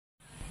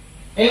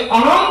এই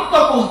অনন্ত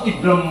কোটি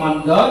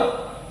ব্ৰহ্মাণ্ডৰ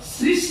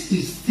সৃষ্টি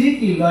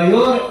স্থিতি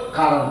লয়ৰ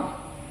কাৰণ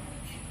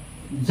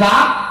যা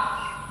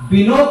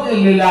বিনোদ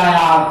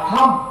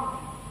লীলায়াৰ্থম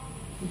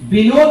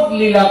বিনোদ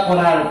লীলা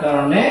কৰাৰ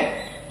কাৰণে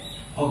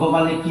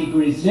ভগৱানে কি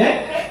কৰিছে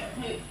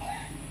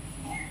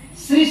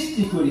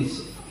সৃষ্টি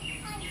কৰিছে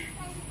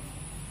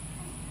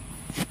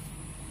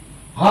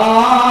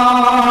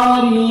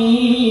হৰি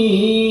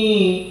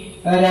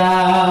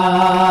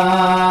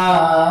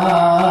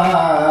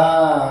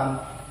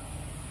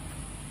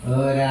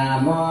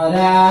রাম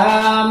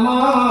রাম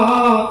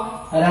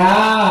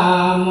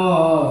রাম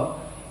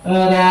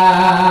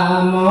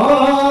রাম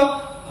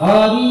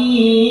হরি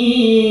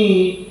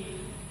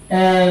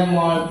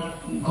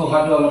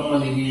ঘোষাটো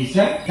অলপমান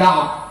দিছে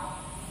গাও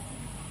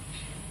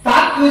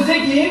তাত কৈছে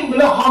কি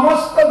বোলে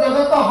সমস্ত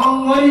জগত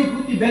সংহৰি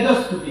ভূতি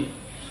বেদস্তুতি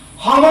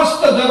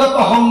সমস্ত জগত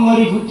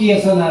সংহৰি ভূতি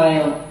আছে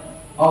নাৰায়ণ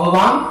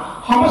ভগৱান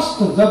সমস্ত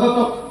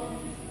জগতক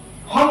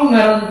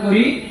সংহৰণ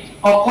কৰি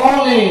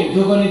অকলে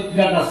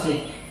যোগনিদ্ৰাত আছে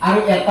আৰু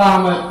এটা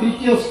আমাৰ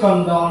তৃতীয়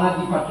স্কন্ধ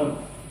অনাদি পাঠন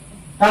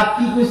তাত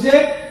কি কৈছে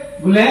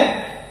বোলে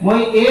মই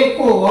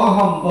একো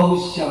অহম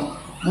বহুশ্যাম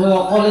মই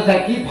অকলে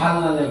থাকি ভাল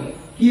নালাগে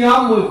কি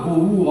হম মই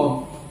বহু হম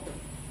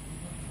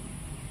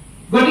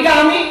গতিকে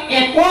আমি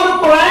একৰ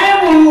পৰাই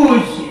বহু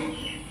হৈছো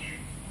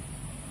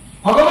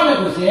ভগৱানে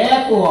কৈছে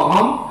একো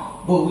অহম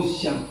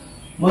বহুশ্যাম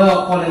মই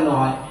অকলে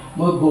নহয়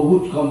মই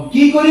বহুত কম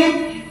কি কৰিম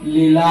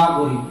লীলা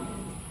কৰিম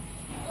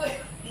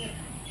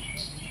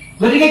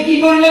গতিকে কি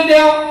কৰিলে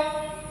তেওঁ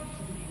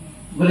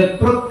বোলে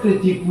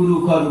প্ৰকৃতি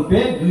পুৰুষ ৰূপে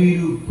দুই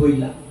ৰূপ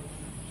হইলা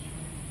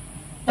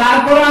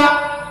তাৰপৰা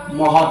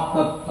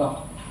মহত্তত্ব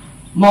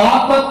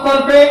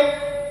ৰূপে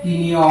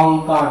তিনি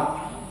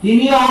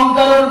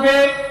অহংকাৰ ৰূপে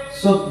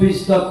 24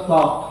 তত্ত্ব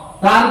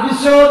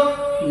তাৰপিছত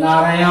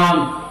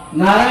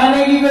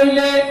নাৰায়ণে কি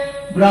কৰিলে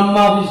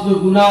ব্ৰহ্মা বিষ্ণু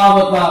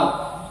গুণাৱতাৰ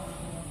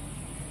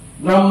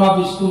ব্ৰহ্মা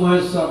বিষ্ণু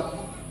মহেশ্বৰ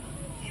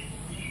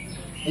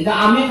এটা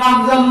আমি কাক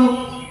জানো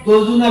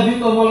তজুনাভি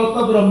কমলত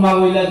ব্ৰহ্মা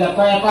হইলা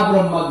যাতা এটা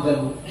ব্ৰহ্মাক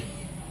জানো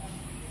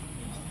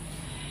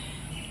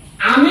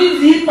আমি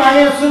যি পাই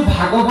আছো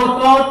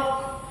ভাগৱতত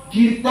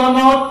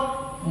কীৰ্তনত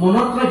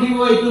মনত ৰাখিব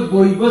এইটো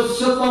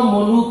বৈবস্যত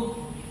মনুক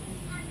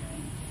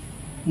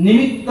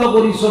নিমিত্ত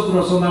কৰি সব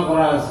ৰচনা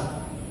কৰা আছে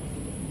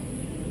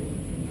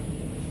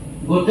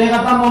গোটেই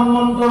এটা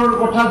মন্মন্ত্ৰৰ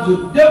কথা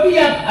যদ্যপি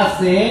ইয়াত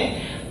আছে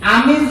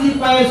আমি যি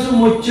পাই আছো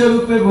মৎস্য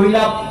ৰূপে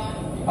ভৈলা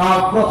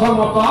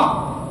প্ৰথমত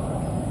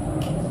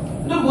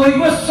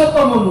বৈবস্যত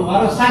মনু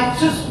আৰু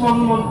 ৪৬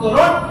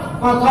 মন্মন্ত্ৰৰ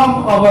প্ৰথম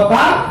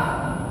অৱতাৰ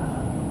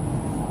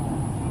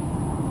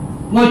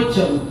মৎস্য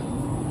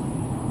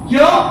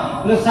কিয়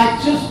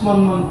 ৪৬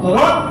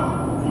 মন্মন্ত্ৰত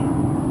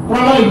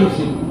প্ৰলয়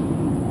হৈছিল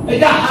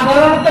এটা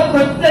সাধাৰণতে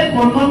প্ৰত্যেক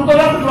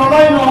মন্মন্ত্ৰত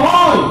প্ৰলয়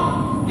নহয়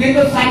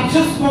কিন্তু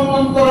 ৪৬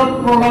 মন্মন্ত্ৰত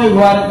প্ৰলয়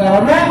হোৱাৰ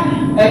কাৰণে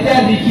এটা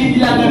ঋষি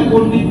বিলাকে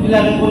পণ্ডিত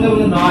বিলাকে ক'লে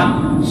বোলে নহয়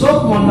সব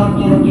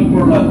মন্মন্ত্ৰতে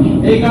প্ৰলয়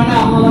এইকাৰণে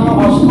আপোনালোকে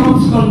অষ্টম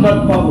স্কন্ধত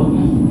পাব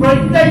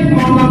প্ৰত্যেক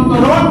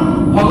মন্মন্ত্ৰত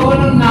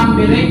ভগৱানৰ নাম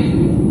বেলেগ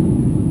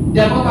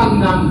দেৱতাৰ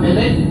নাম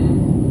বেলেগ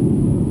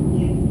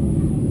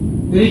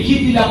ঋষি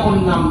বিলাকৰ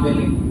নাম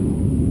বেলেগ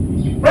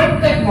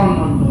প্ৰত্যেক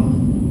মন্মন্ত্ৰ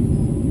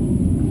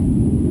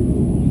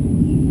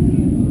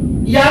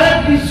ইয়াৰে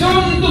পিছৰ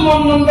যিটো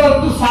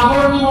মন্মন্ত্ৰটো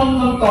সাবৰণী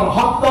মন্মন্ত্ৰ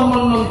সপ্তম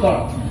মন্মন্ত্ৰ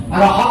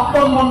আৰু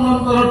সপ্তম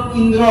মন্মন্ত্ৰত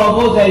ইন্দ্ৰ হ'ব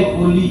যায়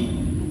বলি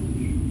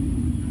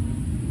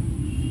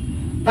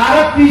তাৰ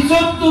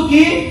পিছৰটো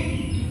কি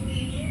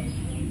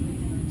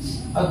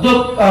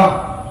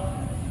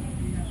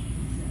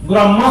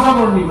ব্ৰহ্মা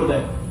সাবৰণী বোলে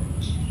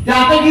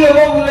তাতে কি হ'ব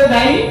বোলে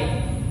যায়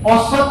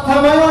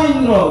অশ্বত্থাময়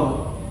ইন্দ্ৰ হ'ব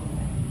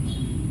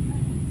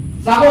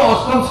চাব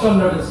অষ্টম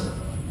স্কন্ধত আছে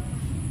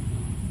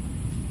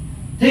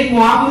ঠিক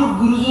মহাপুৰুষ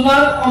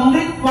গুৰুজনাৰ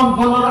অমৃত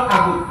মন্থনৰ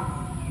আগত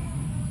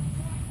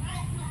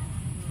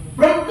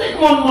প্ৰত্যেক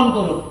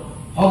মন্মন্ত্ৰত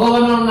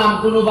ভগৱানৰ নাম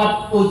কোনোবাত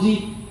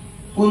অজিত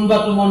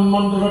কোনোবাটো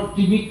মন্মন্ত্ৰত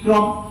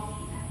ত্ৰিবিক্ৰম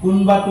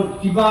কোনোবাটোত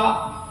কিবা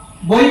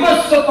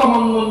বৈবস্যত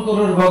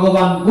মন্মন্ত্ৰৰ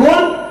ভগৱান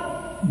কোন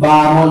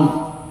বামন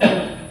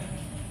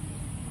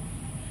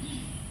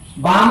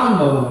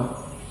ভগৱান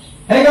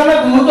সেইকাৰণে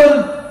বহুতৰ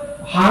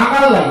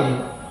হাহাকাৰ লাগে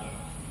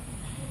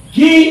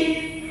কি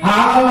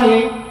হাহাকাৰ লাগে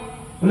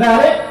বোলে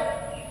আৰে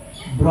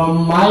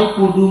ব্ৰহ্মাই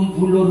পদুম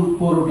ফুলৰ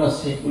ওপৰত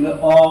আছে বোলে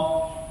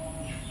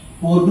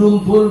পদুম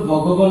ফুল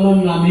ভগৱানৰ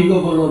নামি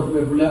গবলৰ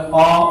বোলে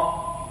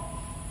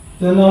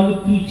তেনেহ'লে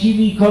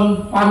পৃথিৱীখন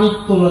পানীৰ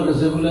তলত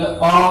আছে বোলে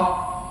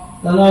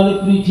তেনেহ'লে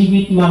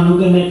পৃথিৱীত মানুহ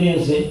কেনেকে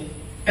আছে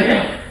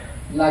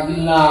লাগিল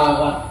না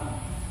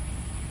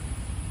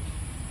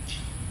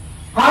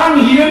কাৰণ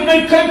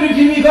হিৰণ্যক্ষই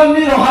পৃথিৱীখন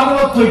নি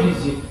ৰসাতলত থৈ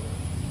দিছে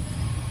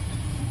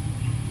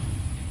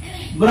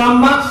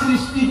ব্ৰহ্মাক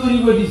সৃষ্টি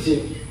কৰিব দিছে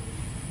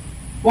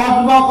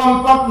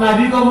পদ্মকল্পত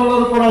নাভি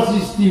কমলৰ পৰা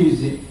সৃষ্টি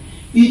হৈছে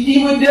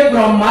ইতিমধ্যে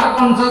ব্ৰহ্মাৰ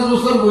 50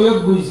 বছৰ বয়স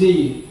গৈছে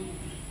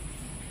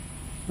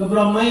তো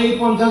ব্ৰহ্মাই এই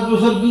 50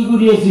 বছৰ কি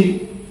কৰি আছিল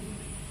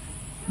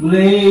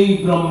বোলে এই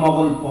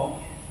ব্ৰহ্মকল্প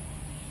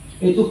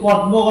এইটো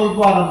পদ্মকল্প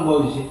আৰম্ভ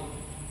হৈছে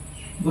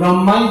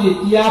ব্ৰহ্মাই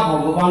যেতিয়া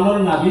ভগৱানৰ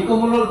নাভি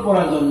কমলৰ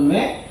পৰা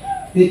জন্মে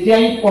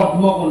তেতিয়াই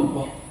পদ্মকল্প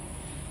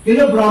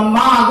কিন্তু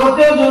ব্ৰহ্মা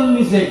আগতে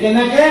জন্মিছে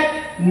কেনেকে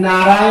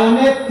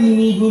নাৰায়ণে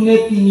 3 গুণে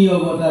 3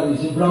 অৱতাৰ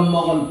হৈছে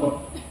ব্ৰহ্মকল্প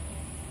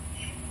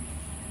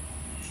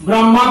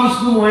ব্ৰহ্মা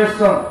বিষ্ণু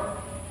মহেশ্বৰ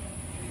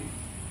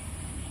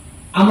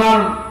আমাৰ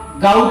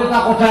গাঁৱত এটা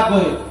কথা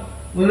কয়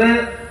বোলে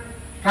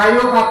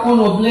কায়ো কাকো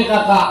নবলে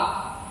কাকা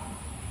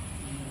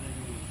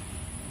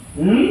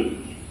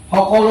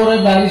সকলোৰে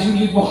দাড়ি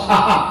চুলি পকা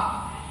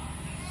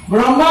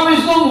ব্ৰহ্মা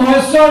বিষ্ণু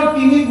মহেশ্বৰ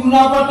 3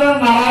 গুণাৱতাৰ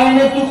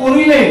নাৰায়ণেটো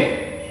কৰিলে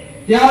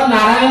তেওঁ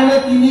নাৰায়ণে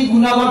 3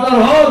 গুণাৱতাৰ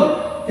হ'ল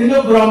কিন্তু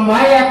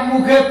ব্ৰহ্মাই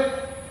একমুখে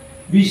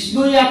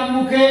বিষ্ণু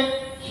একমুখে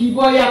শিৱ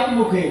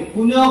একমুখে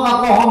কোনেও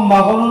কাকো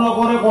সম্ভাৱনা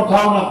নকৰে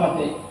কথাও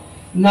নাপাতে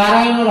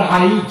নাৰায়ণৰ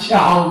হাঁহি ইচ্ছা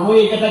হ'ল মই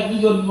এইকেইটা কি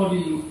জন্ম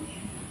দিলো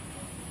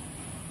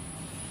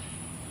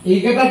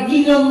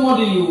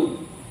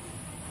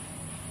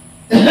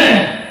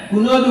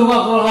কোনেও দুবা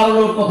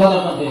প্ৰকাৰৰ কথা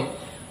নাপাতে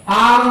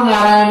আৰু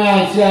নাৰায়ণে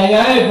আহিছে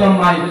এই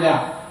ব্ৰহ্মা আহিলা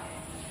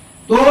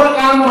তোৰ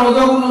কাম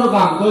ৰজগুণৰ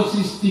কাম তই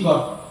সৃষ্টি কৰ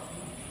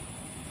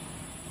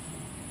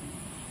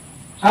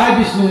হায়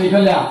বিষ্ণু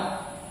এইফালে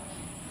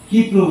কি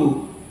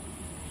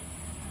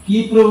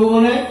প্ৰভু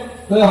মানে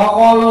তই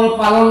সকলোৰে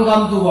পালন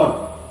কামটো কৰ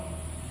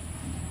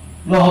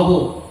নহব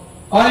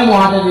হয়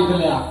মহাদেৱ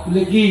এইফালে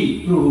বোলে কি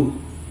প্ৰভু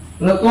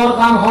বোলে তোৰ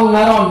কাম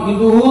সংধাৰণ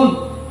কিন্তু শুন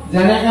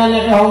যেনেকে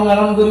এনেকে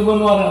সংধাৰণ কৰিব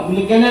নোৱাৰা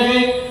বোলে কেনেকে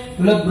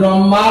বোলে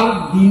ব্ৰহ্মাৰ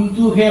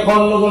দিনটো শেষ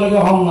হোৱাৰ লগে লগে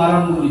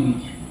সংধাৰণ কৰিবি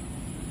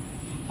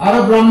আৰু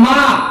ব্ৰহ্মা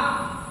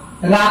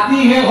ৰাতি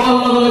শেষ হোৱাৰ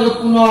লগে লগে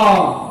পুনৰ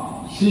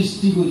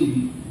সৃষ্টি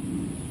কৰিবি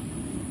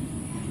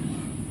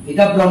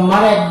এটা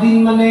ব্ৰহ্মাৰ একদিন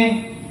মানে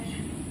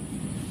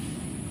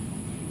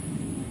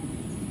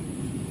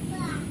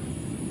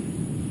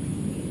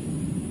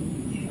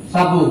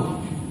চাব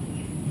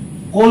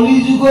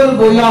কলিযুগৰ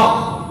বয়স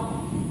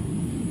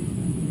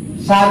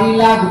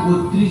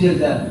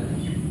 4,32,000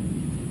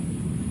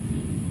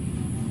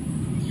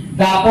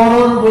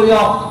 দাপৰৰ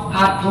বয়স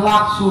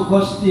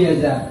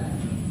 8,64,000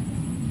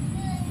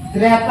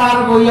 ত্ৰেতাৰ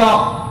বয়স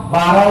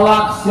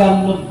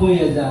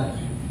 12,96,000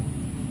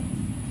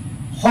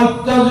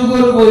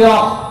 সত্যযুগৰ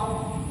বয়স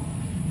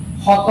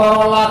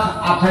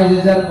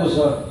 17,28,000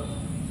 বছৰ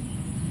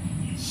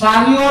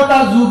চাৰিওটা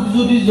যুগ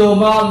যদি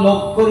জমা লগ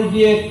কৰি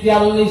দিয়ে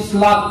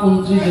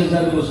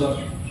 43,29,000 বছৰ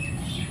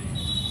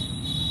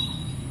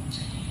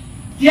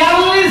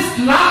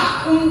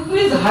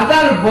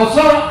 43,29,000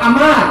 বছৰ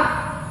আমাৰ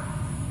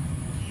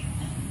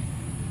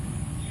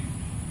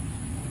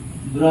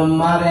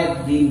ব্ৰহ্মাৰ এক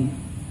দিন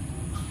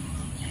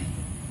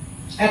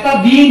এটা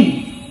দিন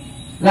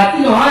ৰাতি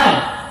নহয়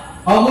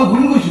মই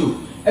ভুল কৈছো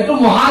এটো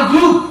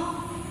মহাযুগ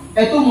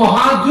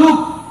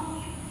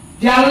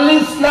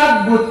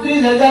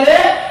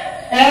 43,32,000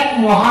 এক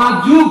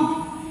মহাযুগ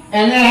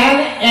এনেহেন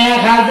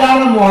 1,000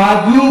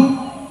 মহাযুগ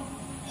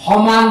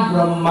সমান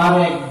ব্ৰহ্মাৰ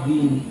এক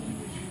দিন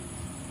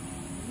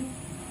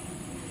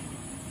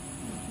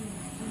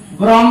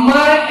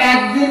ব্ৰহ্মাৰ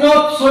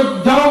একদিনত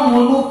 14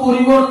 মনু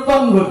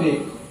পৰিৱৰ্তন ঘটে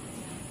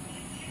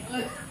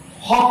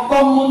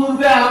সপ্তম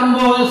মনুৰপে আৰম্ভ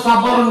হয়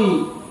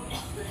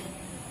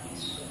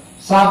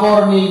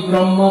সাবরণী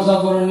ব্রহ্ম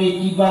সাবরণী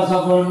কিবা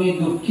সাবরণী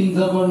দক্ষিণ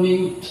সাবরণী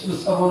উত্তর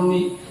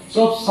সাবরণী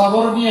সব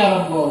সাবরণী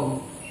আরম্ভ হবে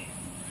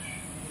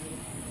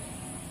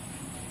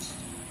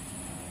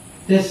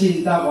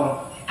চিন্তা কর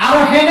আর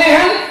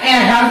সেনেহেন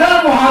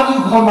 1000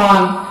 মহাযুগ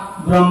সমান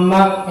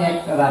ব্রহ্মার এক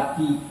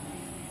রাতি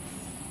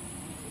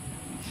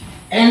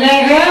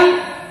এনেহেন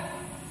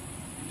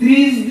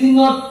 30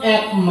 দিনত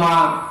এক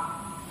মাহ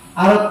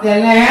আর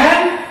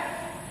তেনেহেন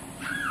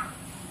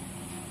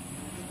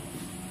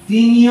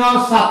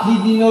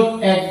 360 দিনত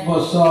এক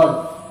বছর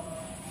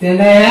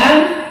তেনেহেন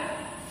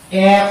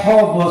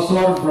 100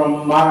 বছর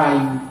ব্রহ্মার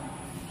আয়ু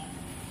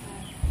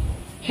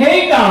সেই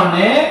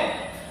কারণে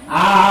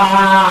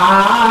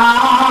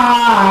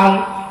আর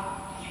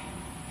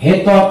হে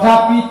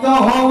তথাপিত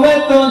হবে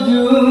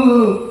তজু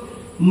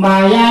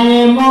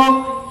মায়ায়ে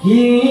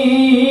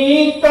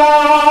মোহিত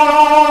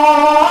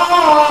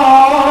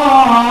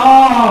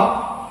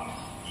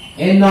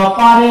এ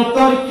নপারে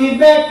তোর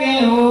কিবে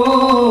কেহ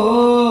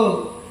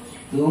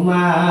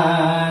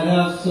তোমার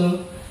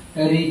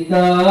চৰিত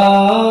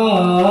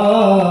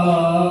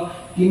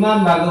কিমান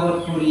ভাগৱত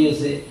পঢ়ি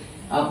আছে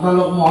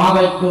আপোনালোক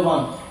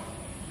মহাভাগ্যৱান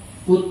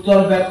উত্তৰ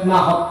বেতনা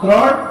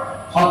সত্ৰৰ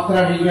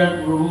সত্ৰাধিকাৰ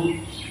প্ৰভু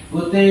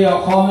গোটেই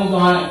অসমে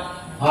নহয়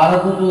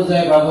ভাৰততো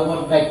যায়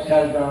ভাগৱত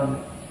ব্যাখ্যাৰ কাৰণে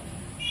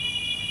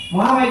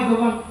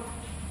মহাভাগ্যৱান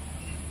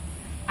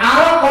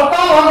আৰু কত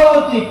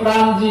ভগৱতী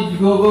প্ৰাণজিৎ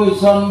গগৈ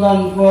চন্দন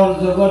কোঁৱৰ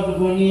জগত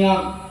বনিয়া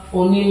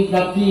অনিল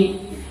দাঁতি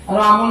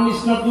আৰু আমাৰ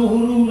নিচিনাটো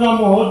সৰু সুৰা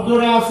মহৰ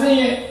দৰে আছে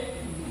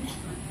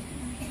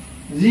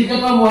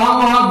যিকেইটা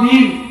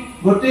মহামহাবীৰ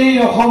গোটেই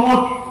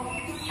অসমত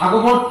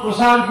ভাগৱত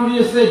প্ৰচাৰ কৰি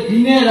আছে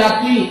দিনে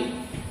ৰাতি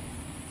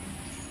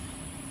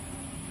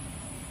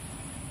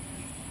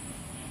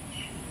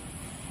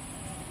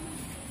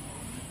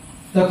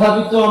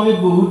তথাপিতো আমি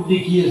বহুত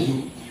দেখি আছো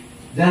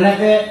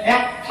যেনেকে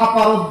এক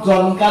থাপাৰত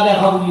জনকা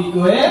দেখা বুলি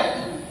কয়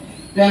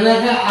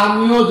তেনেকে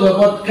আমিও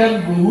জগতখন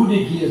বহু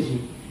দেখি আছো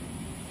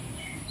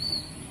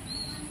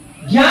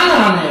জ্ঞান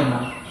আনে না।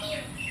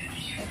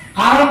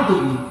 কারণটা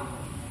কি?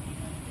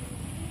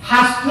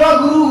 শাস্ত্র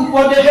গুরু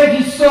উপদেশে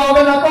শিষ্য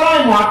হবে না তাই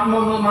মহাত্মা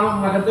মানৱ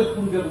মাধৱদেৱ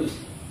পূৰ্বে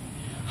কৈছে।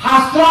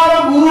 শাস্ত্ৰ আৰু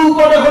গুৰু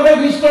উপদেশতে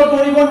কৃষ্ণ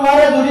কৰিব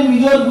নোৱাৰে যদি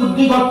নিজৰ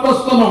বুদ্ধি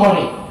গঠস্থ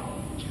নকৰে।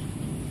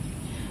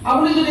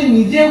 আপুনি যদি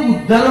নিজে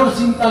উদ্ধাৰৰ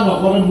চিন্তা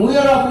নকৰে, মই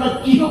আৰু আপোনাক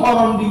কি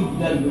শৰণ দি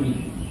উদ্ধাৰ কৰিম?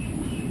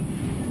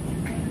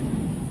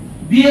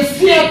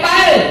 বিএসসি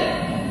এটাই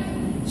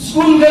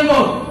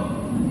স্কুলখনত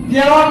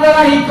তেওঁৰ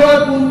দ্বাৰা শিক্ষক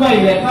কোনবাই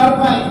লেটাৰ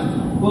পায়,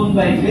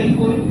 কোনবাই ফেল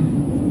কৰে।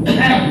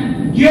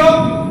 কিয়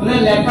বোলে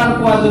লেটাৰ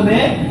পোৱাজনে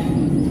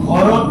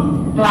ঘৰত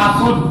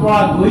ক্লাছত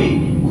পৰা গৈ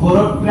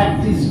ঘৰত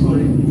প্ৰেক্টিচ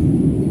কৰে,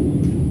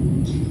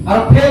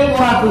 আৰু ফেল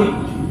কৰাটোই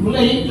বোলে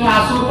এই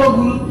ক্লাছতো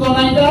গুৰুত্ব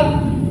নাই তাৰ,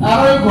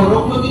 আৰু এই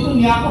ঘৰকলৈতো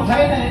নিয়া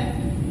কথাই নাই।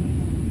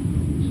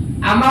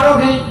 আমাৰো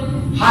সেই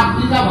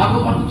সাতদিনা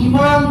ভাগৱত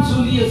কিমান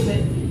চলি আছে,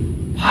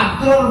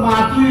 ভাদ্ৰৰ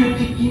মাহটো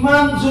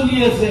কিমান চলি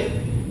আছে,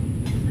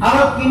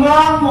 আৰু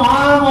কিমান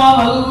মহা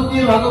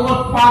ভাগৱতীয়ে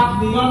ভাগৱত পাঠ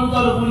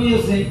নিৰন্তৰ কৰি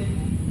আছে,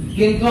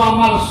 কিন্তু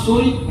আমাৰ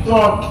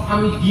চৰিত্ৰত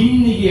আমি দিম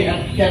নেকি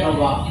হেডকেট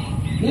হবা?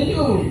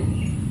 নিদিও।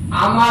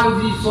 আমাৰ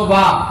যি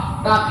স্বভাৱ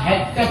তাক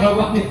হেডকেট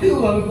হবা নিদিও,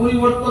 আমি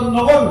পৰিৱৰ্তন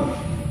নকৰো।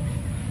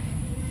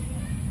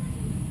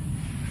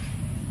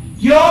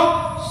 কিয়?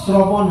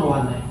 শ্ৰৱণ হোৱা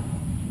নাই।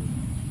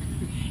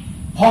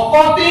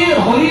 ভকতিৰ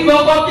হৰি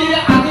ভকতিৰ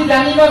আদি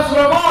জানিবা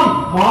শ্ৰৱণ।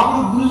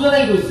 মহাপুৰুষ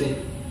গুৰুজনাই কৈছে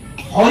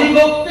হৰি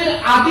ভক্তিৰ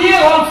আদিয়ে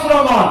হল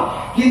শ্ৰৱণ,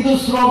 কিন্তু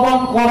শ্ৰৱণ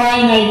কৰাই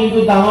নাই। কিন্তু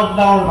ডাঙৰ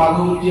ডাঙৰ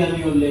ভাগৱতী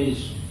আমি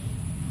উলিয়াইছো।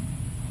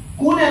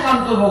 কোন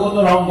একান্ত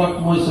ভগতৰ সংগত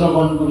মই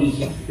শ্ৰৱণ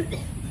কৰিছো?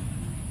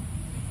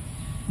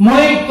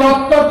 মই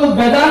তত্ত্বটো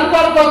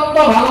বেদান্তৰ তত্ত্ব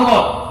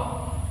ভাগৱত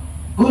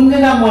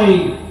কোনদিনা মই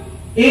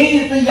এই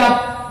ইয়াত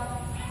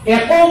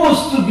একো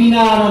বস্তু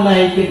বিনা আনা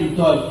নাইকে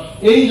তই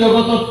এই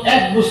জগতত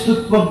এক বস্তুত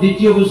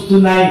দ্বিতীয় বস্তু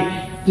নাই,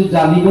 তো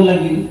জানিব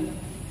লাগিল।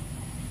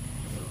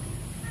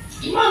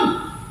 কিমান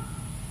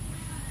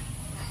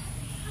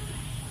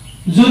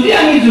যদি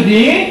আমি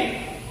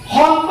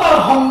সন্তৰ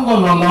সংগ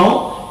নলওঁ,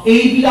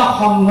 এইবিলাক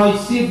সংগই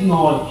ছেদ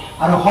নহয়।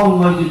 আৰু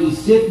সংগই যদি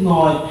ছেদ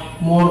নহয়,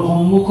 মোৰ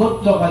সন্মুখত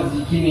থকা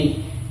যিখিনি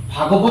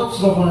ভাগৱত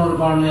শ্ৰৱণৰ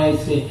কাৰণে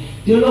আহিছে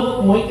তেওঁলোকক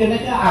মই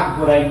কেনেকে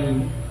আগবঢ়াই নিম?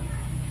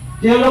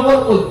 তেওঁলোকৰ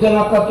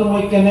অজ্ঞানতাটো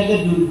মই কেনেকে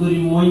দূৰ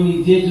কৰিম? মই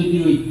নিজে যদি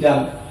অজ্ঞান,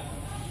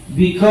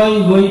 বিষয়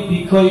হৈ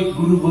বিষয়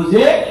গুৰু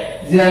বোজে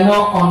যেন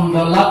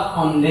অন্ধলাক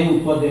অন্ধে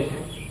উপদেশ।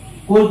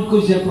 ক'ত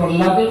কৈছে?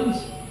 প্ৰহ্লাদে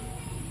কৈছে।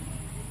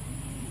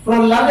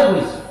 প্ৰহ্লাদে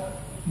কৈছে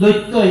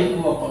দৈত্য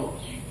শিশুসকল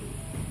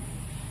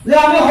যে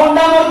আমি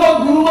সন্ধ্যা মাৰ্গক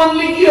গুৰু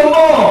মানলি কি হব?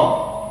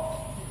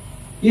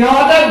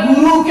 ইহঁতে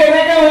গুৰু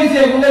কেনেকে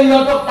হৈছে? বোলে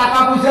ইহঁতক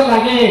টকা পইচা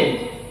লাগে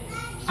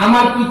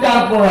আমাৰ পিতাৰ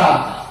পৰা,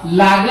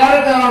 লাগাৰ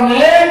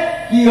কাৰণে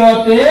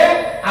সিহঁতে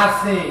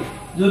আছে।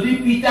 যদি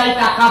পিতাই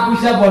টাকা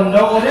পইচা বন্ধ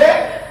কৰে,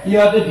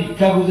 সিহঁতে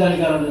ভিক্ষা খোজাৰ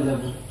কাৰণে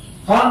যাব।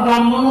 কাৰণ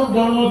ব্ৰাহ্মণৰ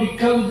ধৰ্ম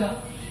ভিক্ষা খোজা।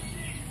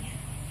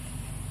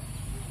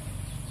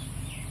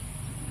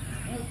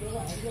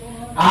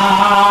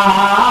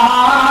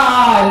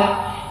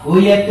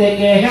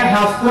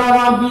 শাস্ত্ৰৰ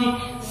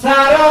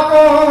বিচাৰ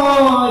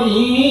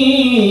কৰি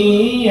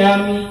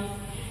আমি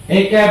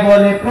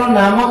একেবাৰে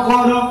প্ৰণাম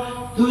কৰো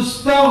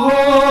তুষ্ট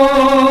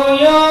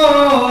হৈ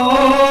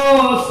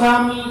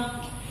স্বামী।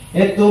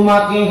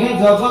 তোমাকে হে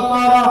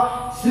জগতৰ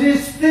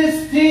সৃষ্টি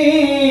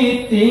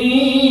স্থিতি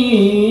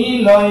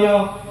লয়,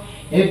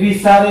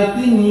 বিচাৰে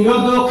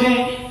নিৰদোষে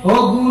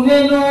অগুণে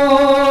নয়।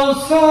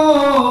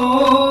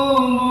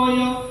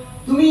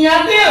 তুমি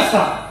ইয়াতে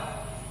আছা,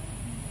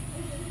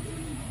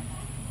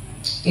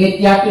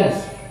 ইয়াতে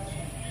আছা।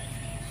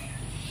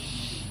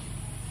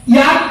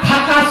 ইয়াত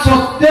থকা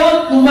স্বত্বেও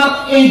তোমাক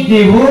এই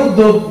দেহৰ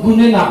দোষ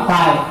গুণে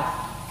নাপায়।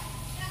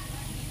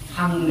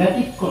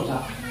 সাংঘাতিক কথা।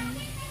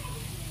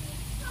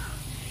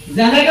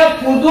 যেনেকে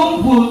পদুম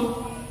ফুল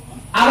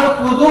আৰু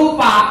পদুম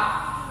পাত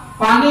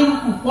পানীৰ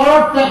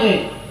ওপৰত থাকে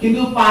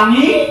কিন্তু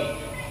পানী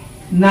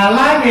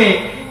নালাগে,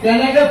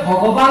 তেনেকে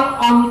ভগৱান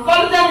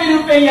অন্তৰ্যামী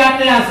ৰূপে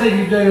ইয়াতে আছে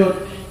হৃদয়ত,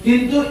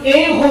 কিন্তু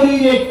এই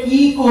শৰীৰে কি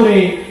কৰে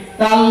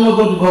তাৰ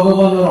লগত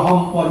ভগৱানৰ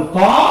সম্পৰ্ক।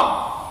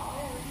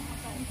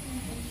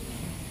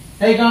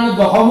 সেইকাৰণে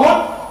দশমত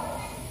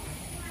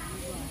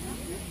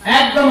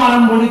একদম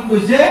আৰম্ভণিত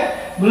কৈছে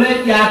বোলে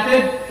ইয়াতে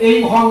এই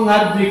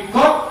সংসাৰ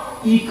বৃক্ষত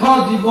ইখ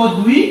জীৱ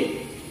দুই,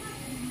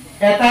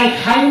 এটাই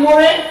খাই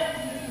মৰে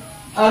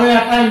আৰু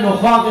এটাই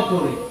নোখোৱাকে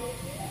কৰে।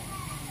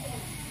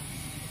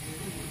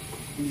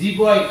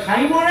 জীৱই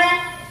খাই মৰে,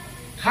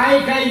 খাই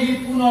খাই সি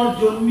পুনৰ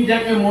জন্মি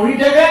থাকে, মৰি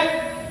থাকে।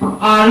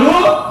 আৰু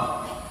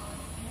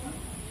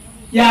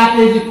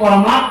ইয়াতে যি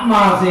পৰমাত্মা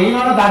আছে,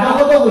 এইবাৰ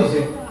দ্বাদশতো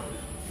কৈছে,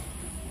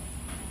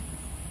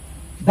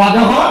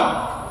 দ্বাদশত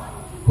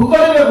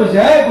শুকদেৱে কৈছে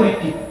এই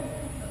পৰীক্ষিত,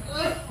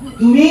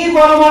 তুমি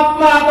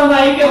পৰমাত্মা এটা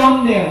নাইকে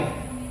সন্দেহ,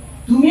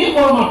 তুমি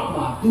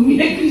পৰমাত্মা, তুমি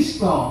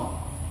কৃষ্ণ।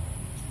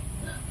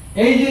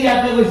 এই যে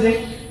ইয়াতে কৈছে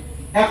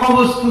এক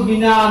বস্তু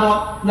বিনা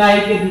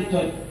নাইকে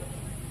দ্বিতীয়।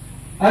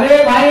 আরে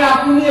ভাই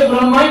আপনি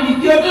ব্রহ্মাই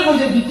দ্বিতীয়তে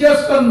কৈছে, দ্বিতীয়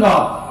স্কন্ধ।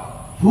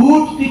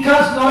 ভূত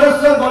পিশাচ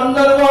নৰেশ্বৰ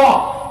গন্ধৰ্ব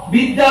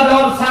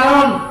বিদ্যাধৰ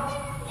চাৰণ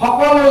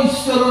সকলো সকলো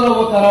ঈশ্বৰৰ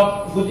অৱতাৰ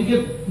গতিকে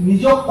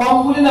নিজক কম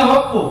বুলি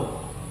নাভাবব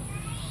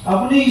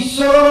আপুনি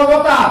ঈশ্বৰৰ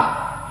অৱতাৰ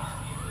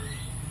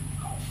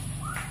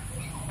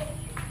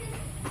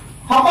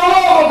সকলো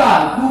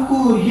অৱতাৰ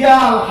কুকুৰ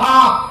হিয়াল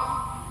সাপ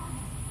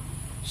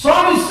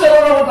সব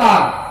ঈশ্বৰৰ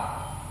অৱতাৰ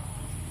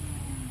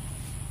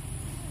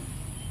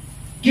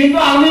কিন্তু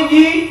আমি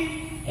কি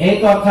এই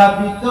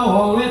তথাপিত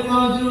হয়ে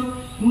তজু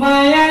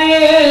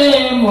মায়ায়ে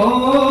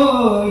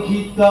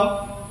মোহিত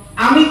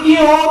আমি কি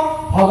হও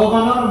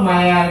ভগৱানৰ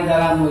মায়াৰ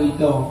দ্বাৰা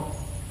মোহিত হও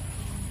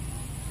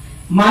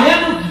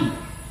মায়াটো কি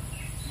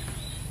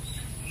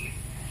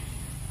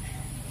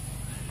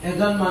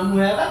এজন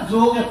মানুহে এটা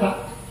যোগ এটা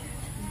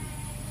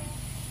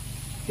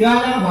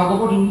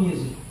ভাগৱত শুনি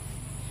আছে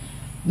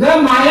যে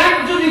মায়াক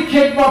যদি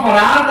খেদব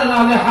পাৰা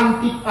তেনেহলে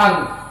শান্তি পাল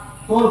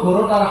তোৰ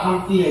ঘৰত আৰু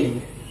শান্তি আহিব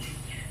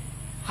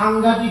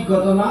সাংঘাতিক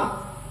ঘটনা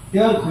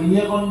তেওঁৰ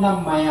ঘৈণীয়েকৰ নাম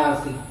মায়া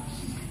আছিল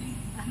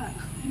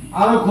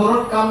আৰু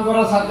ঘৰত কাম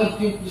কৰা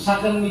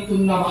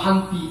চাকৰনীটোৰ নাম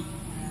শান্তি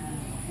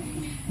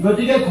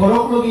গতিকে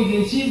ঘৰক লগি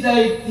গেছি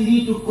যাই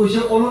তিৰিটোক কৈছে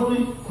অলপি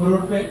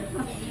ঘৰৰ পে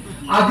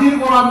আজিৰ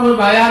পৰা মই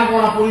মায়াৰ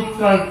পৰা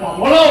পৰিত্ৰাণ পাম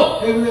বলো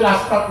এইবুলি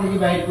ৰাস্তাত লগি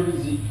বাহিৰ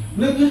কৰিছি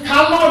বোলে তুই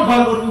কাৰ লগত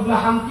ভয় কৰিবি বোলে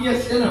শান্তি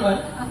আছে নহয়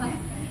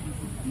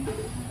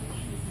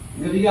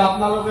গতিকে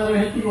আপোনালোকে আৰু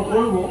সেইটো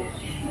নকৰিব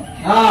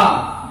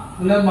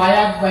বোলে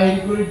মায়াক বাহিৰ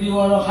কৰি দিও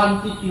আৰু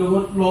শান্তিক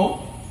লগত লওঁ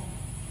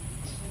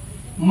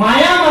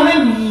মায়া মানে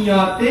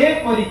নিয়তে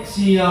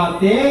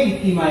পৰীক্ষিয়তে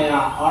ইতি মায়া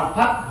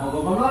অৰ্থাৎ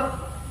ভগৱানৰ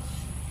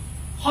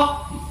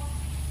শক্তি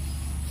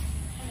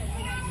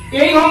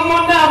এই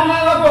সম্বন্ধে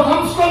আপোনালোকে প্ৰথম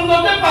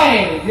স্কন্ধতে পায়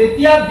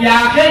যেতিয়া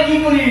ব্যাসে কি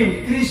কৰিম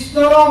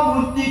কৃষ্ণৰ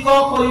মূৰ্তিক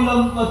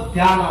কৰিলন্ত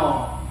ধ্যান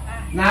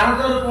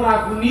নাৰদৰ পৰা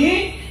শুনি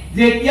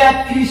যেতিয়া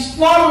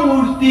কৃষ্ণৰ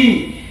মূৰ্তি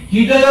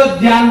হৃদয়ত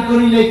ধ্যান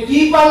কৰিলে কি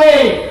পালে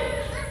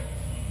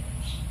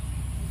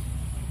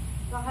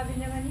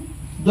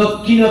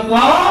দক্ষিণত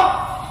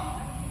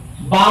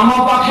বাম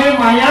পাশে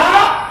মায়া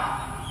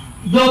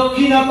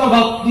দক্ষিণত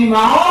ভক্তি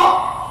মাও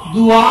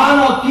দুৱান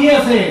কি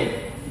আছে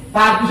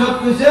তাৰপিছত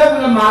কৈছে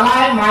বোলে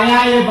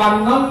মায়ায়ে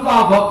বান্ধন্ত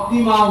ভক্তি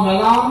মাও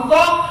মেলান্ত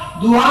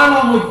দুৱান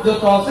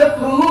মধ্যত আছে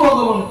প্ৰভু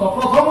ভগৱন্ত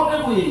প্ৰথমতে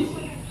কৈ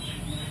আহিছে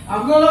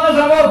আপোনালোকে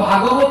চাব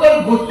ভাগৱতৰ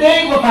গোটেই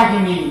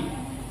কথাখিনি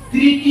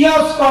তৃতীয়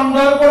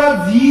স্কন্ধৰ পৰা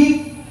যি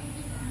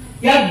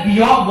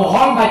ইয়াত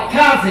বহল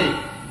ব্যাখ্যা আছে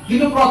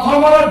কিন্তু প্ৰথম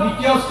আৰু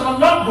দ্বিতীয়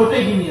স্কন্ধত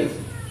গোটেইখিনি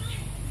আছে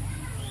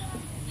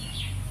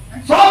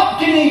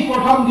সবখিনি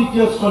প্ৰথম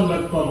দ্বিতীয়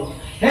স্কন্ধত পাব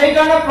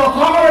সেইকাৰণে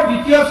প্ৰথম আৰু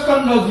দ্বিতীয়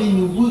স্কন্ধ যি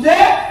নুবুজে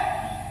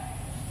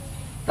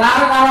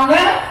তাৰ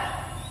কাৰণে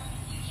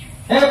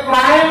এই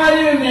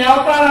প্ৰাইমাৰী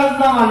নেওতা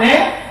ৰাজনা মানে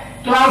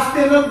ক্লাছ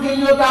 10ত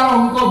গেলেও তাৰ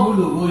অংক ভুল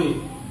হবই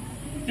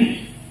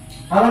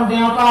কাৰণ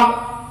নেওতা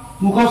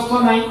মুখস্থ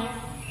নাই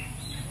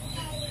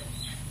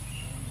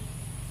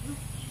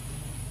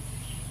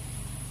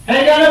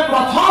সেইকাৰণে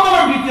প্ৰথম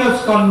আৰু দ্বিতীয়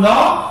স্কন্ধ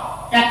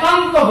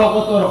একান্ত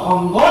ভগতৰ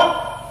সংগত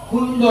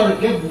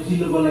সুন্দৰকে বুজি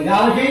ল'ব লাগে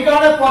আৰু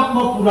সেইকাৰণে পদ্ম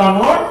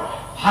পুৰাণৰ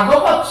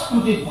ভাগৱত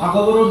স্তুতিত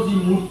ভাগৱতৰ যি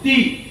মূৰ্তি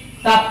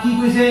তাত কি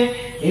কৈছে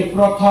এই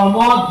প্ৰথম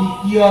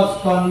দ্বিতীয়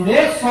স্কন্ধে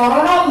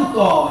চৰণদূত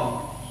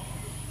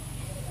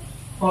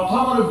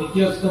প্ৰথম আৰু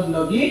দ্বিতীয় স্কন্ধ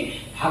কি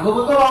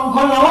ভাগৱতৰ অংশ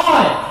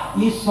নহয়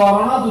ই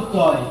চৰণদূত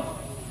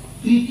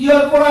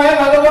তৃতীয়ৰ পৰাহে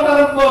ভাগৱত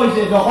আৰম্ভ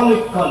হৈছে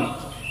দশলক্ষণ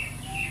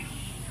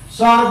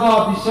স্বৰ্গ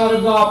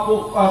বিসৰ্গ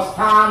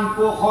স্থান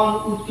পোষণ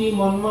উতি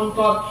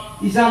মন্মন্তৰ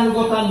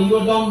ঈশানুগতা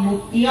নিৰোধম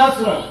মুক্তি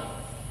আশ্ৰয়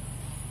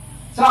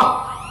চাওক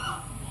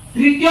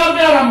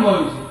তৃতীয়তে আৰম্ভ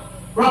হৈছে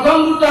প্ৰথম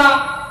দুটা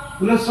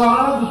বোলে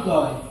চৰণদূত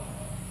হয়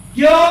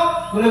কিয়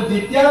বোলে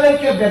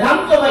যেতিয়ালৈকে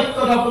বেদান্ত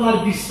বাক্যত আপোনাৰ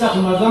বিশ্বাস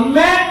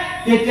নজন্মে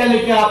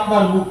তেতিয়ালৈকে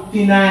আপোনাৰ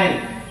মুক্তি নাই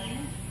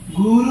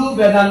গুৰু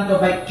বেদান্ত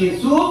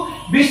বাক্যেষু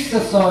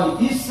বিশ্বাস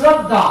ইতি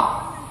শ্ৰদ্ধা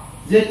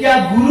যেতিয়া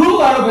গুৰু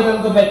আৰু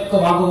বেদান্ত বাক্য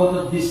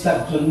ভাগৱতত বিশ্বাস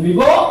জন্মিব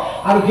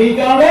আৰু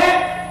সেইকাৰণে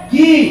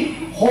কি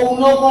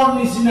সৌনকৰ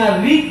নিচিনা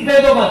ঋক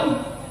বেদবাদী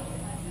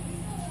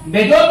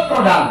বেদত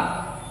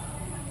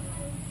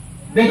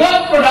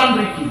প্ৰধান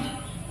ঋষি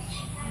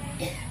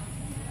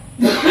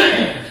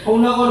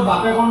সৌনকৰ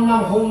বাপেকৰ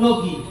নাম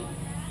সৌনকী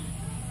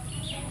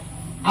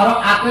আৰু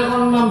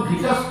আটেকৰ নাম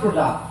ধৃতৰাষ্ট্ৰ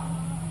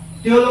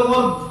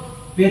তেওঁলোকৰ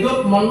বেদত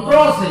মন্ত্ৰ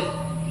আছে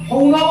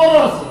সৌনকৰো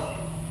আছে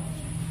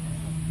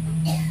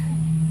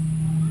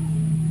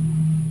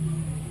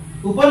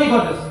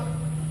উপনিষদ আছে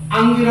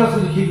আংগিৰস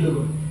লিখিৰ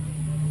লগত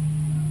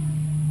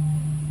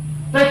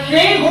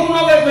সেই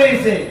সৌনকে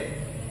কৈছে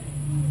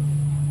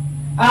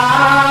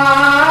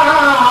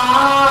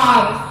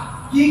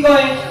কি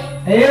কয়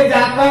হে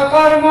জাত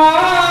কৰ্ম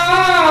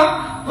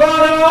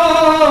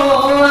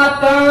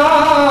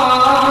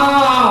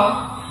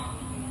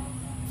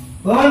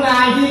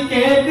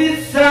নাহিকে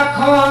বিশ্বাস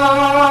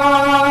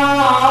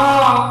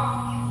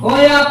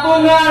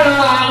আপোনাৰ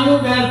আয়ু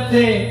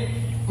ব্যৰ্থে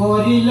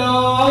কৰিল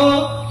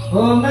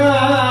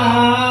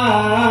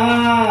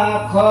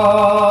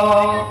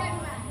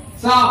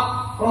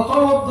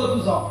প্ৰথম শব্দটো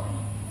চাওক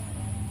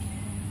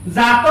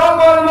জাত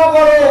কৰ্ম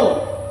কৰো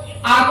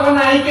আকৌ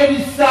নাহিকে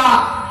বিশ্বাস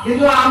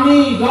কিন্তু আমি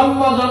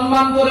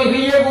জন্মান্তৰে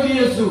সেয়ে কৰি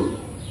আছো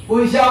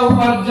পয়সা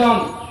উপার্জন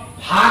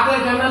ভাতে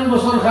কেমন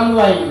বছর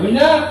খালুয়াই হই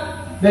না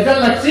বেজার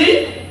লাগছি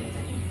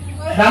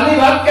ডালি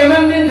ভাত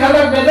কেমন দিন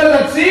খাবার বেজার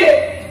লাগছি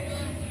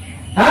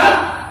হ্যাঁ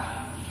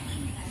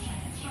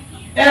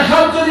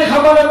এখান যদি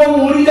খাবার এবং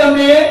মরি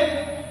যাবে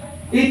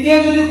এতিয়া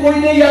যদি কই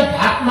দে ইয়াত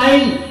ভাত নাই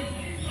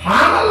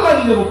হাল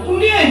লাগি যাব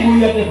কোনে আইব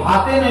ইয়াতে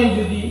ভাতে নাই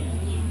যদি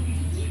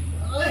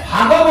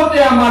ভাগবতে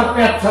আমার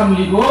পেট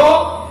সামলিব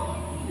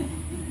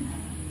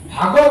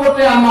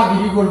ভাগবতে আমাক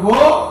হি করব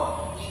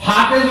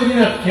ভাতে যদি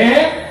রাখে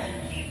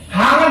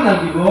খাওয়া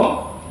লাগিব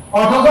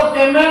অথচ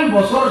কেমন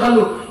বছর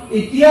খালু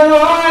এতিয়া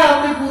নহয়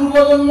আপনি পূর্ব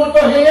জন্ম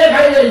তো হেয়ে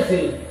খাই যাইছে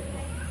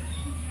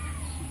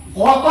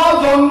কত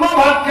জন্ম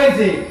ভাত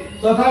খাইছে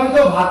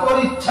তথাপিতো ভাতৰ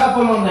ইচ্ছা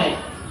কোনো নাই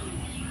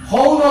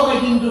সৌনকে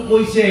কিন্তু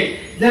কৈছে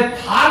যে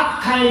ভাত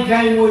খাই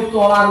খাই মই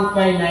তলাৰ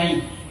উপায় নাই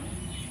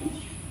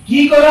কি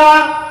কৰা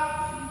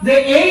যে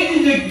এই যে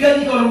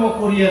যজ্ঞাদি কৰ্ম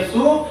কৰি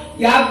আছো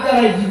ইয়াৰ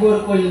দ্বাৰাই জীৱৰ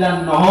কল্যাণ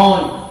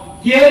নহয়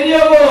কি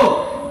হ'ব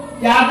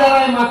ইয়াৰ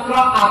দ্বাৰাই মাত্ৰ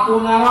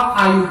আপোনাৰ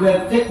আয়ু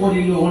ব্যৰ্থ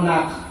কৰিলো না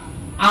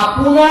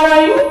আপোনাৰ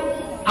আয়ু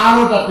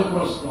আৰু তাতে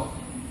প্ৰশ্ন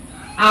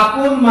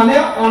আপোন মানে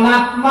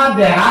অনাত্মা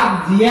দেহাক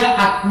যিয়ে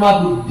আত্মা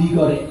বুদ্ধি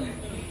কৰে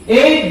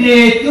এই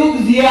দেহটোক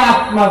যিয়ে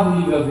আত্মা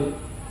বুলি ভাবে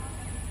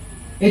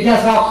এটা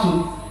চাওকচোন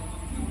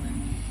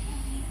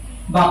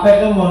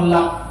বাপেকে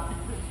মনলা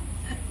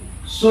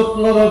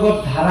চোটলৰ লগত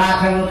ধাৰা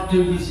এখনত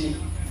থৈ দিছে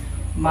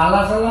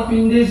মালা চালা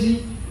পিন্ধাইছি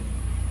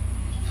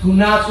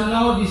ধূনা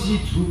চুনাও দিছি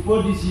ধূপো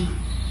দিছি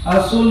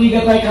আৰু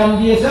চলিকেইটাই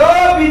কান্দি আছে অ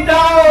পিতা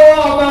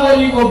আমাৰ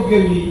এলি ক'ত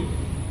গেলি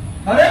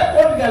আৰে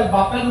ক'ত গেল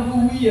বাপেকে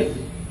শুই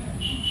আছে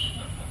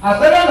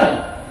আছে না নাই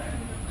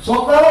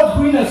চোতালত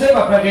শুই নাছে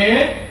বাপেকে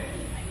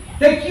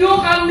তে কিয়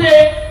কান্দে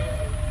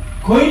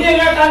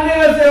ঘৈণীয়েকে কান্দে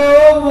আছে অ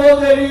মোক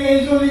এৰি এই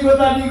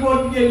চলিকেইটা দি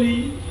ক'ত গেলি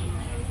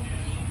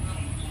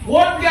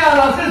ক'ত গেল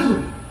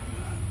আছেচোন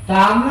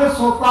তাৰমানে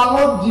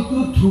চোতালত যিটো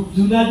ধূপ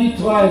ধূনা দি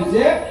থোৱা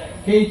হৈছে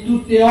সেইটো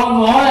তেওঁ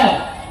নহয়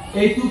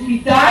এইটো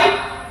পিতাই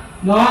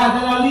নহয়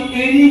আজিকালি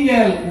এৰি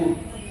গেল ক'ত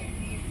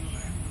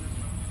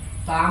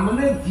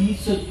তাৰমানে যি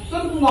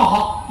চৈতন্য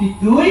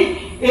শক্তিটোই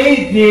এই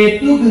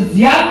দেহটোক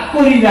জীয়াত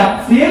কৰি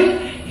ৰাখিছিল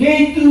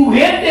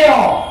সেইটোহে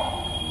তেওঁ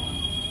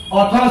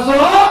অথচ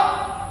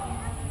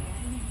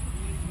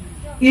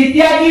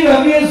এতিয়া কি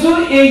ভাবি আছো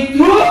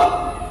এইটো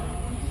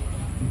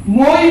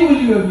মই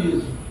বুলি ভাবি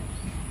আছো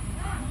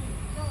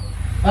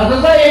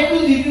অথচ এইটো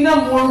যিদিনা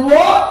মৰব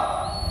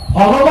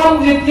ভগৱান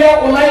যেতিয়া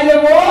ওলাই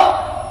যাব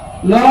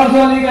ল'ৰা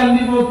ছোৱালী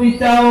কান্দিব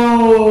পিতা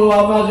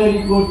আমাক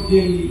এৰি ক'ত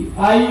গেলি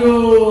আইও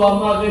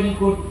আমাক এৰি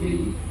ক'ত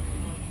গেলি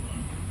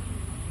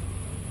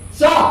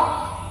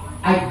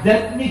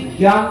আধ্যাত্মিক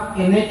জ্ঞান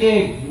এনেকে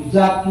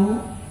বুজাটো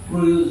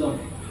প্ৰয়োজন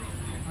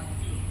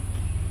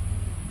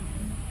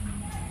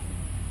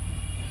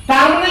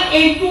তাৰমানে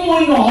এইটো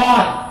মই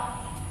নহয়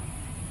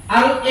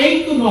আৰু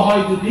এইটো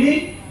নহয় যদি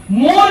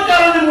মোৰ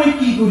কাৰণে মই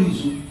কি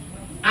কৰিছো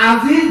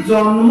আজি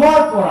জন্মৰ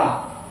পৰা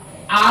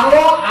আৰু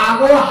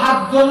আগৰ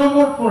 7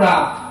 জন্মৰ পৰা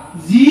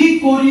যি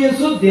কৰি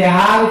আছো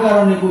দেহাৰ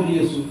কাৰণে কৰি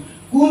আছো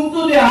কোনটো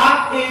দেহা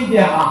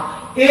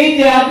এই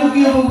দেহাটো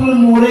কি হ'ব বোলে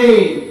মৰে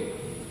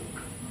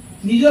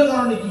নিজৰ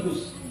কাৰণে কি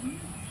কৰিছে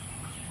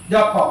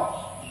দেখো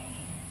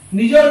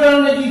নিজৰ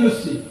কাৰণে কি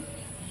কৰিছে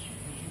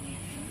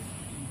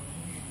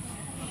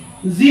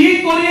যি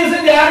কৰি আছে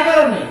দেহাৰ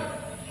কাৰণে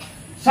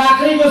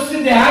চাকৰি কৰিছে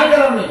দেহাৰ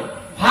কাৰণে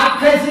ভাত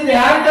খাইছে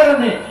দেহাৰ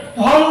কাৰণে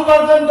ধন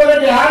উপাৰ্জন কৰে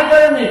দেহাৰ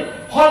কাৰণে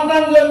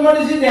সন্তান জন্ম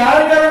দিছে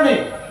দেহাৰ কাৰণে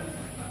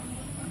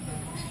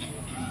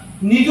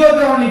নিজৰ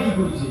কাৰণে কি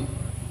কৰিছে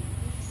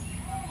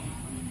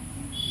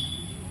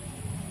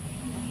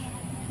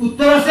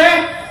উত্তৰ আছে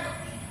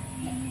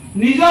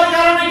নিজৰ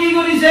কাৰণে কি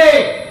কৰিছে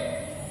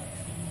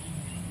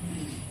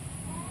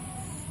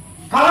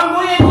কাৰণ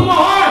মই একো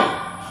নহয়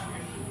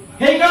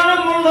সেইকাৰণে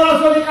মোৰ ল'ৰা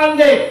ছোৱালী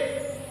কান্দে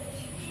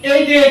এই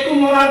দেহটো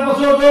মৰাৰ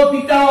পাছতো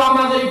পিতাও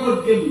আমাক এই ক'ত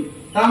গেলি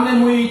তাৰমানে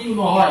মই এইটো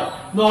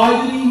নহয়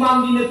যদি ইমান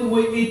দিনে তো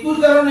মই এইটোৰ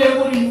কাৰণে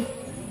কৰিম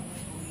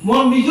মই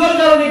নিজৰ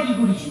কাৰণে কি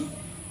কৰিছো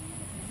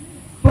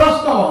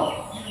প্ৰশ্ন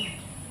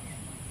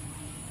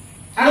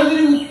আৰু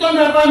যদি উত্তৰ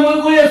নাপায় মই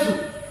কৈ আছো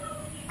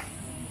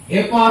হে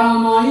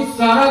পৰম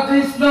ঈশ্বৰ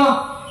কৃষ্ণ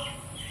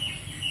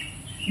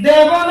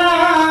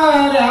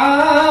দেৱনাৰায়ণ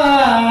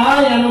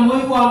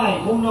মই কোৱা নাই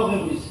কোনকে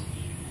কৈছে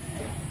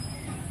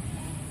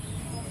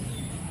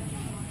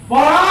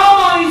পৰম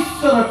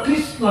ঈশ্বৰ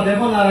কৃষ্ণ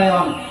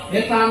দেৱনাৰায়ণ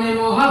এতানে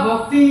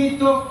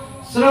মহাভক্তিত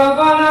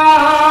শ্ৰৱণ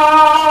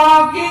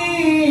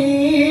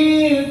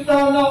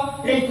কীৰ্তন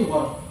এইটো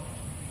কৰ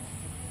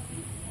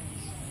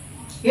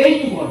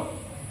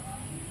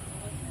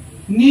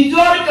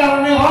নিজৰ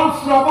কাৰণে হল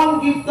শ্ৰৱণ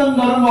কীৰ্তন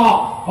ধৰ্ম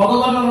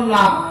ভগৱানৰ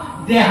নাম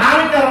দেহাৰ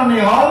কাৰণে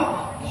হল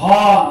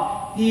ধন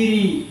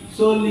তিৰি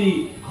চলি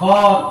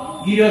ঘৰ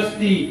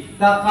গৃহস্থী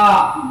টকা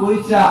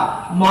পইচা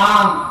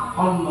মান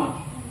সন্মান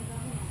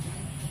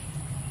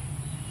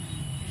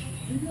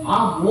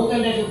মোক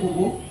এনেকে কব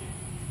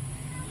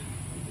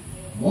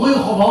মই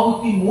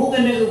সভাপতি মোক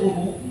এনেকে কব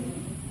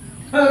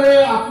আরে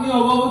আপনি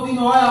সভাপতি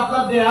নহয়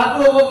আপনার দেহাটো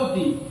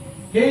সভাপতি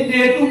সেই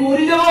দেহটো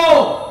মৰি যাব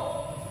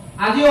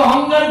আজি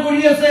অহংকাৰ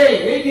কৰি আছে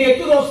এই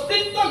দেহটোৰ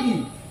অস্তিত্ব কি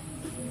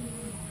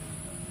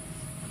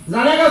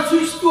জানেগা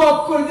সুইচটো অফ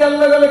কৰি দিয়াৰ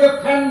লগে লগে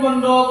ফ্যান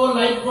বন্ধ হ'ব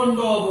লাইট বন্ধ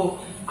হ'ব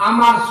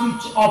আমাৰ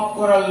সুইচ অফ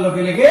কৰাৰ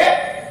লগে লগে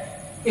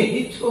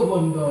এইটো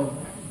বন্ধ হ'ব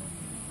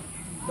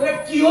তাহলে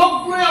কিহক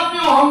লৈ আপনি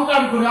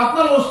অহংকাৰ কৰে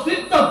আপনাৰ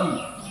অস্তিত্ব কি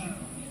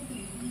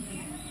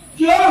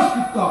কিহৰ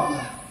অস্তিত্ব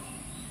আপনাৰ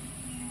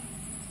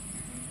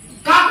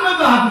কাক লৈ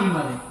বাহাদুৰি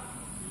মাৰে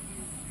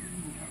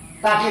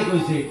তাকে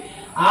কৈছে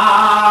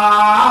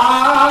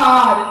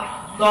আৰ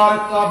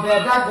তৰ্ক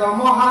বেদাগম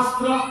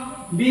শাস্ত্ৰ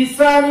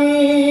বিচাৰি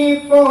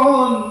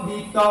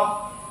পণ্ডিত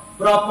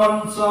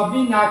প্ৰপঞ্চ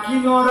বিনাশী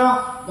নৰ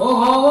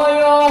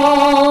অহয়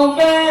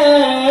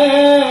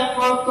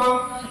বেপত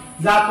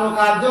জাত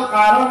কার্য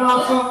কারণ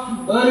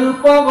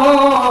রূপ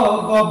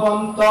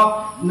ভগবন্ত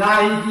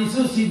নাই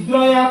কিছু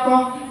ছিদ্রয়াত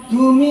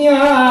তুমি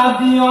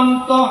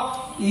আদিয়ন্ত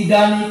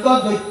ইদানিক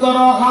দৈত্য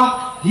রহা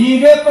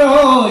হিরে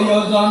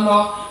প্রয়োজন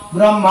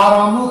ব্রহ্মার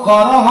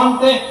মুখর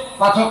হন্তে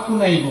পাঠক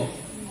শুনাইব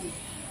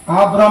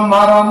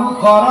ব্রহ্মার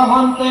মুখর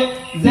হন্তে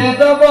যে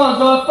দেব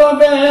যত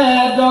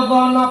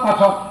বেদগণ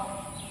পাঠক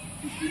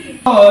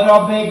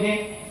রবেগে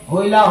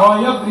হইলা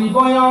হয়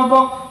গ্রীবয়ব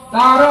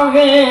তার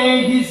হে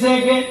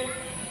হিসেগে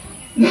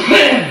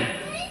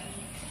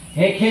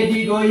হেখেদি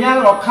গইয়া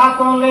রক্ষা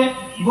তলে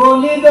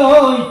বলি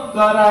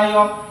দৈত্যরায়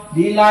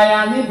দিলায়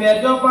আনি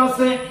বেদ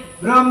পাশে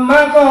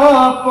ব্রহ্মাক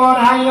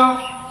পঢ়ায়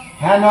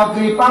হেন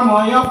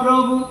কৃপাময়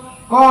প্রভু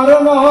কর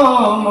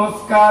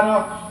নমস্কার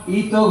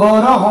ইত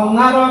ঘোর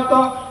সংহারত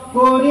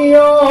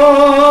করিও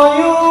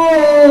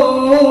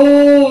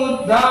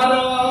উদ্ধার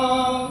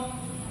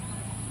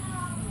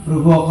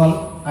প্রভু অকল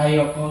আই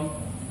অকল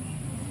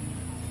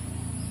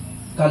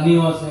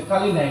কালিও আছে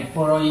কালি নাই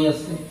পৰহি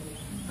আছে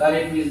তাৰে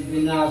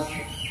পিছদিনা আছে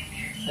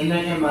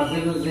এনেকে মাজে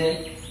মাজে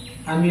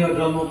আমি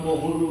অধমক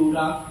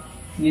সৰুৰা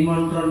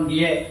নিমন্ত্ৰণ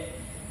দিয়ে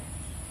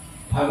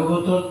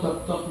ভাগৱতৰ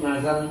তত্ত্বক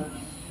নাজানো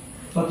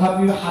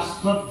তথাপিও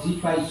শাস্ত্ৰত যি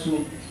পাইছো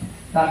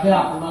তাকে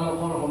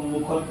আপোনালোকৰ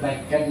সন্মুখত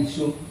ব্যাখ্যা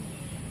দিছো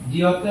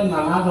যিহতে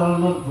নানা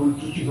ধৰণৰ ভুল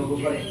ত্ৰুটি হ'ব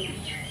পাৰে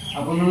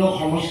আপোনালোক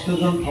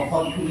সমস্তজন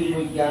ভকত বুলি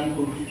মই জ্ঞান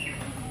কৰো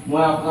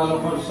মই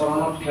আপোনালোকৰ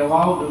চৰণত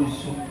সেৱাও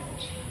কৰিছো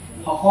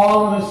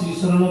সকলোৰে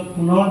শ্ৰীচৰণত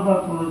পুনৰবাৰ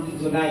প্ৰণতি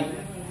জনাই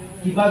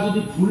কিবা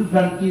যদি ভুল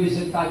ভ্ৰান্তি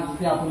হৈছে তাক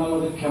যদি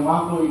আপোনালোকে ক্ষমা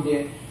কৰি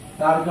দিয়ে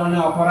তাৰ কাৰণে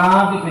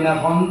অপৰাধ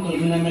বিনাশন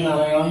তজুনামে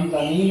নাৰায়ণ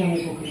জানি নামে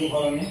প্ৰকৃতি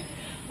কৰণে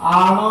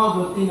আন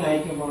গতি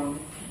নাইকে মৰণে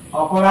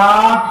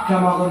অপৰাধ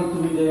ক্ষমা কৰে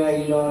তুমি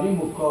দয়াইলৰি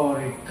মুখ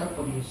ৰক্ষা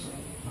কৰিস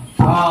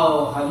আও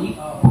হৰি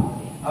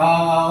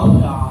আও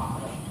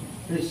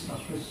কৃষ্ণ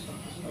কৃষ্ণ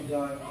কৃষ্ণ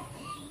জয়